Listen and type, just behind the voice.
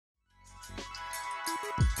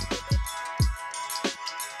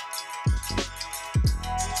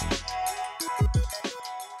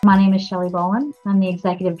My name is Shelley Boland. I'm the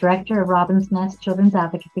Executive Director of Robin's Nest Children's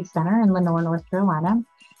Advocacy Center in Lenore, North Carolina.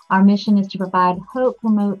 Our mission is to provide hope,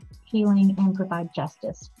 promote healing, and provide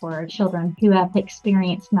justice for children who have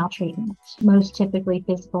experienced maltreatment, most typically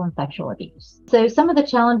physical and sexual abuse. So some of the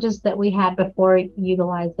challenges that we had before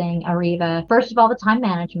utilizing Arreva, first of all, the time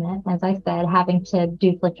management, as I said, having to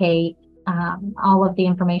duplicate all of the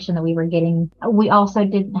information that we were getting. We also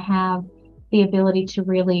didn't have the ability to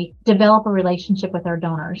really develop a relationship with our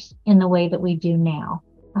donors in the way that we do now.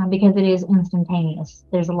 Because it is instantaneous.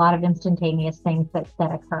 There's a lot of instantaneous things that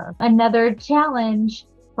occur. Another challenge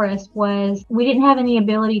for us was we didn't have any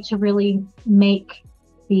ability to really make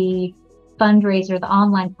the fundraiser, the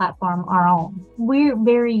online platform, our own. We're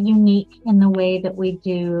very unique in the way that we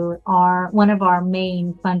do one of our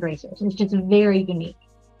main fundraisers. It's just very unique.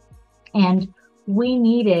 And we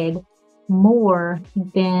needed more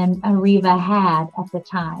than Arreva had at the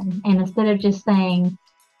time. And instead of just saying,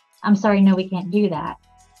 I'm sorry, no, we can't do that,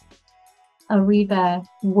 Arreva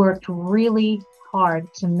worked really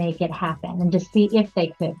hard to make it happen and to see if they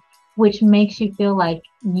could, which makes you feel like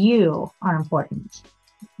you are important,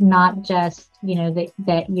 not just,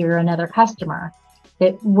 that you're another customer,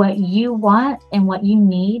 that what you want and what you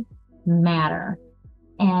need matter.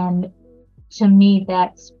 And to me,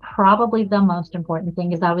 that's probably the most important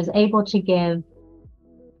thing, is I was able to give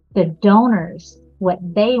the donors what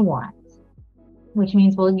they want, which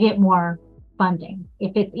means we'll get more funding.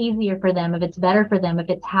 If it's easier for them, if it's better for them, if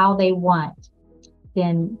it's how they want,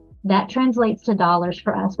 then that translates to dollars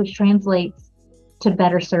for us, which translates to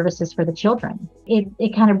better services for the children.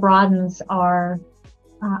 It kind of broadens our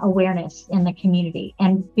awareness in the community.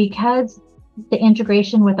 And because the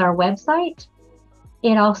integration with our website,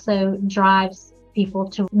 it also drives people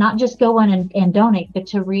to not just go on and donate, but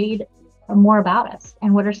to read more about us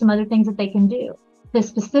and what are some other things that they can do. So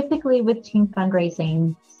specifically with team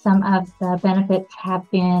fundraising, some of the benefits have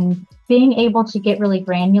been being able to get really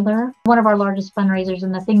granular. One of our largest fundraisers,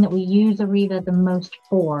 and the thing that we use Arreva the most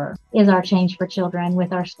for, is our Change for Children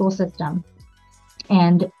with our school system.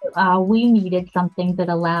 And we needed something that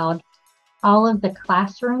allowed all of the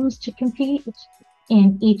classrooms to compete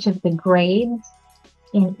in each of the grades,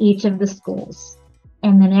 in each of the schools.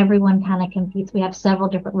 And then everyone kind of competes. We have several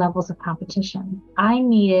different levels of competition. I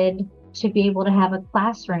needed to be able to have a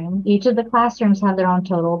classroom. Each of the classrooms have their own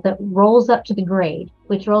total that rolls up to the grade,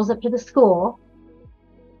 which rolls up to the school,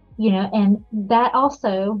 and that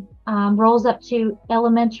also rolls up to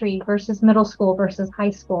elementary versus middle school versus high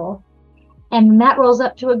school. And that rolls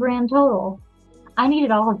up to a grand total. I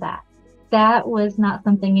needed all of that. That was not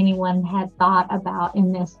something anyone had thought about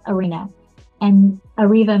in this arena. And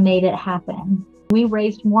Arreva made it happen. We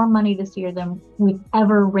raised more money this year than we've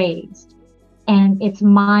ever raised. And it's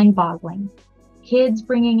mind-boggling. Kids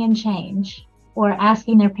bringing in change or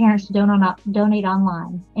asking their parents to donate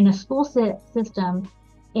online in a school system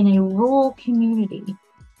in a rural community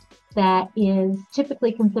that is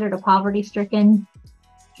typically considered a poverty-stricken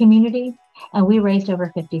community, and we raised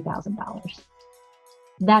over $50,000.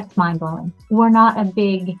 That's mind-blowing. We're not a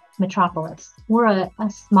big metropolis. We're a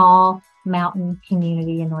small mountain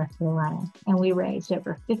community in North Carolina, and we raised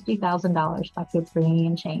over $50,000 by kids bringing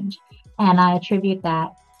in change. And I attribute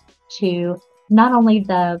that to not only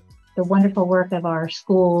the wonderful work of our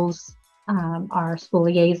schools, our school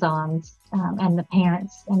liaisons, and the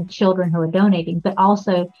parents and children who are donating, but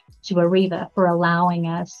also to Arreva for allowing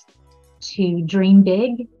us to dream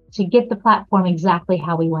big, to get the platform exactly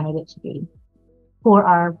how we wanted it to be for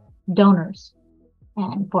our donors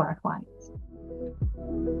and for our clients.